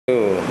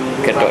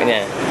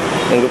getuknya.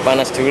 Tunggu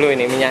panas dulu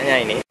ini minyaknya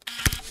ini.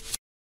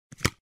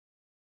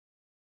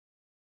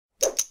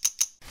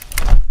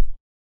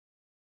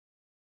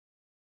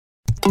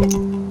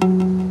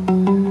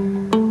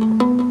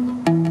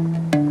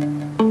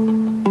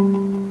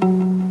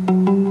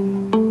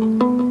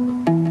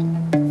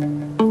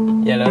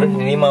 Ya lor,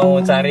 ini mau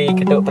cari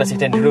getuk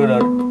presiden dulu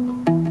lor.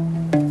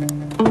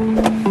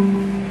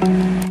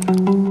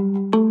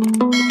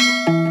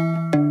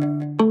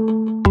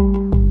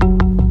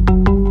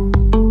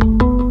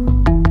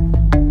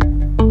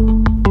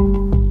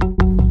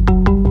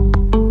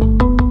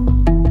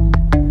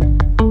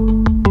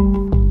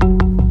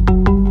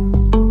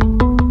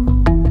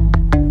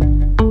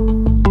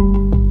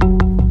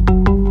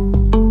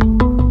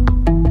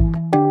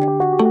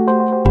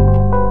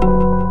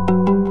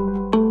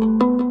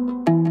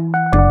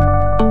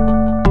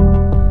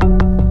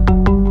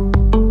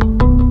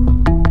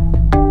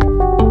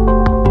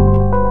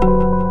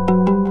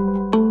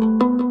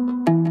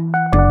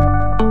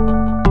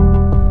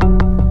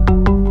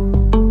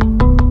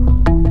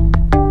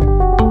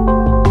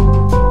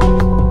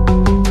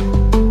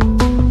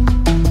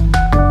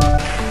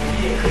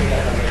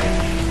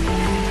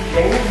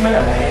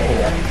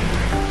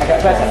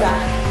 Basah.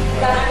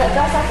 Kalau agak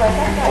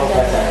basah-basah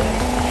saja.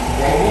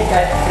 Yang ini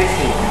kayak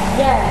crispy.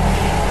 Ya.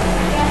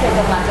 Ini ada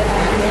tomat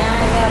tengahnya,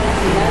 ini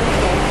original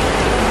ya.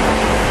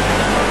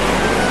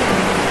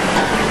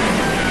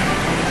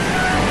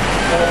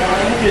 Kalau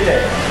ini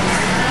beda.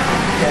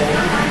 Jadi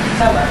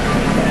sama.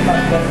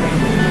 14.000.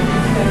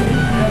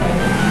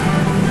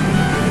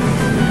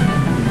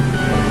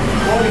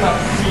 Oh 5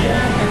 biji ya.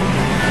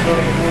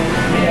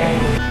 10.000 yang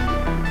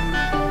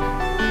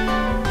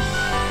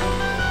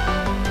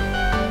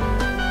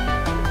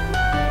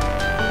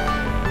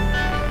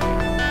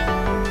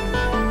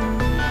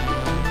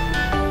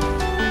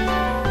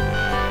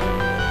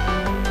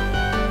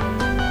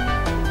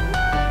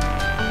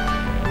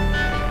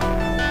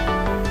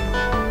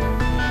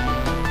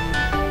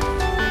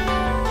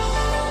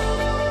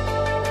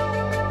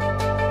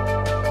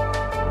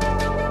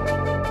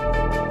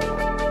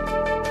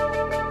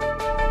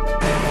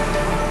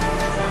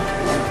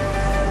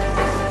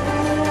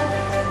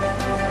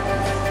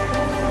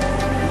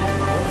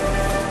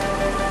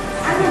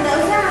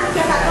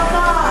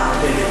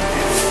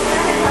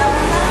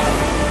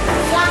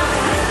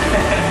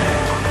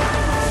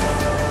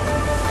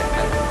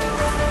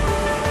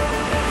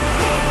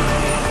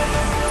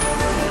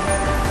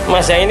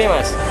Mas, yang ini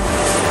mas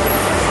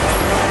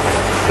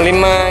 5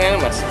 kan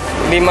mas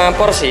 5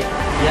 porsi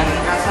yang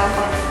rasa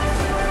apa?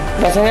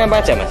 Rasanya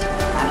apa aja mas?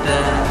 Ada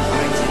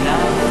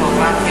original,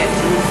 coklat,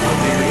 keju,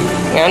 strawberry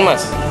Ngan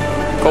mas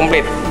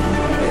komplit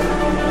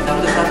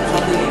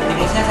satu nih,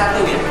 timusnya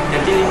 1 ya,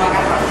 jadi 5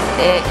 karton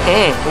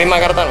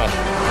 5 karton mas.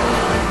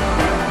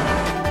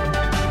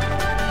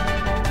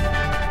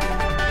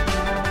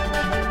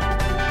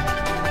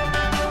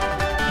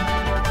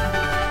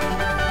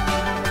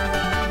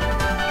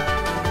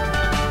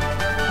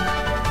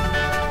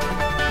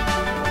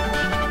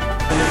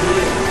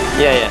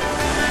 Iya ya.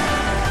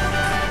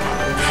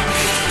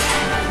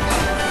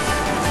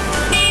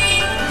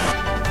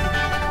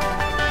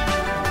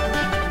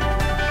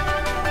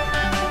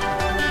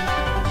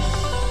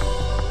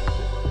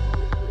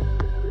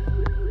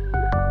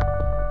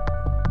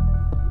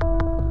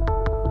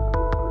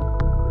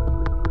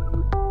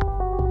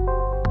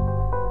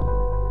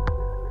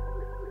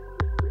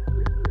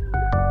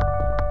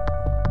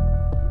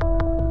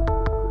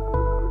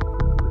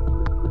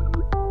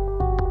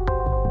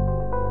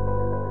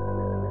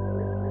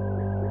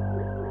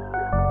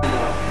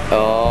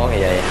 Oh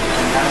iya ya.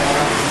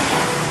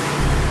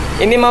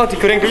 Ini mau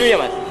digoreng dulu ya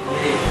mas?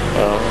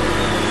 Oh.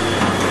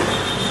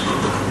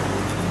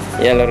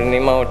 Ya lor, ini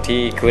mau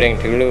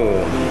digoreng dulu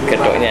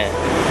getuknya.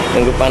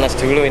 Tunggu panas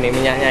dulu ini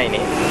minyaknya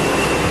ini.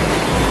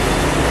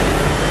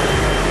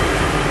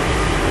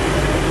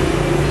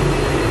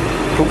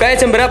 Bukanya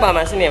jam berapa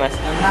mas ini mas?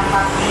 jam 6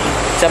 pagi.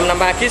 Jam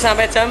 6 pagi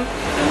sampai jam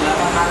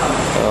 8 malam.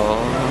 Oh.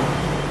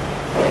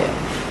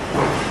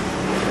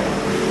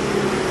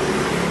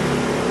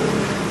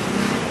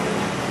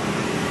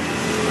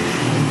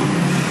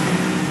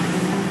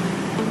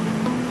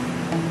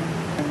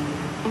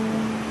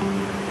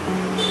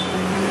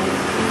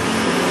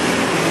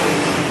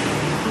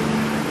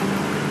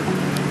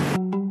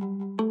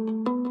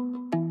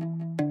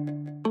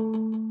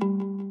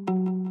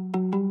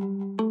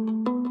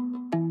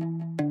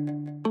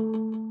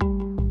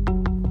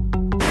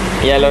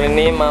 Ya lor,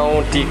 ini mau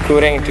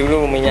digoreng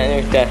dulu,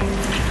 minyaknya udah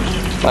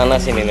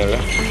panas ini lor.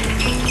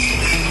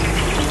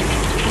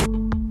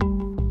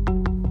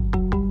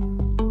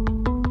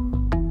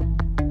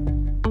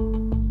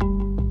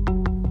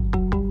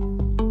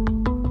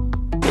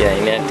 Ya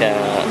ini ada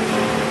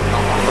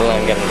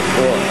pelanggan.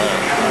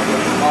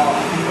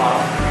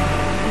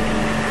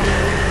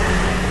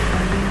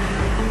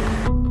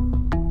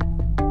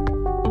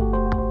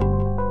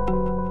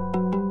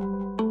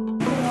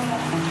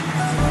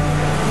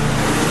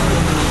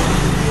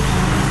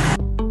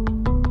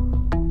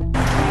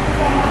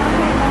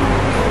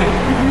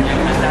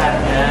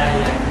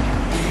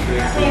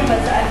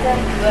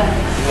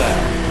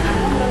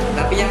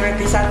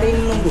 sate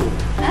nunggu.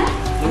 Hah?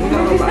 Nunggu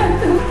nggak apa-apa.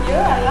 Yo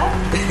alah.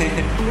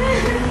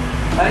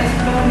 Paling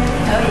 10 menit.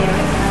 Oh iya.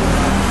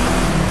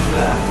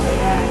 Lah.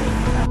 Iya.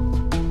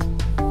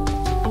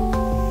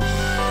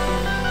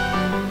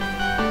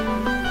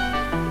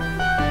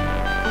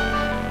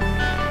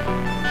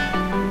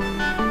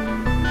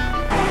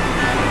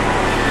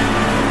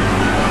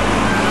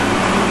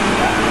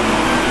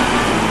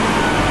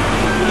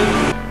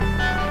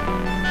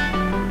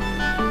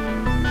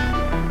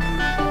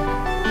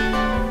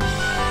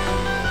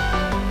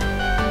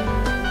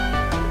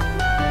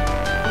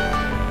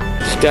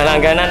 Sudah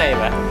langganan ya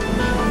Pak?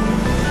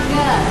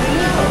 Ya,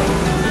 ini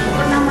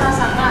pernah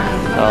merasakan.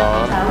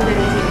 Oh. Jauh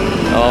dari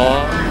sini.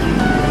 Oh.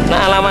 Nah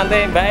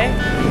alamatnya Mbak ya?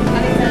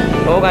 Kali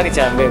Jambi. Oh kali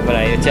Jambi,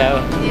 ya jauh.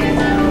 Iya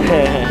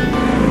jauh.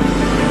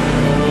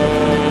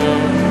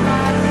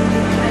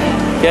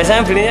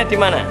 Biasanya belinya di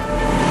mana?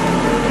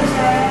 Terus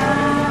saya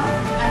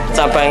ada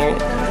Cabang.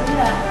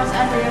 Enggak, pas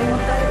ada yang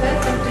muter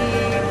itu di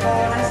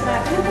Polres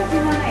Sragen atau di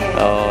mana ya?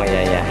 Oh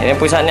iya iya. Ini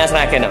pusatnya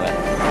Sragen apa?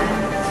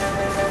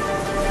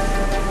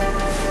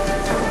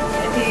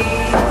 Di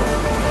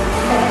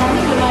daerah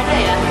ini belum ada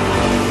ya?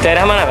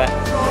 Daerah mana Pak?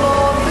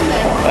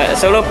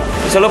 Solo itu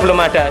enggak? Solo belum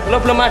ada. Solo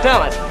belum ada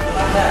Mas?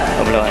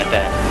 Oh, belum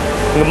ada.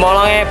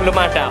 Gemolongnya belum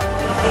ada.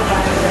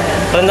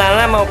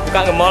 Rencananya mau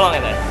buka gemolong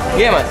ya?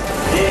 Iya Mas?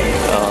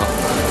 Oh.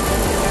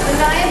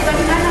 Rencananya bukan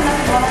di mana mas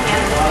Polongnya?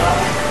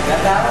 Nggak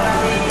tahu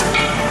nanti.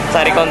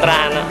 Cari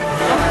kontrakan.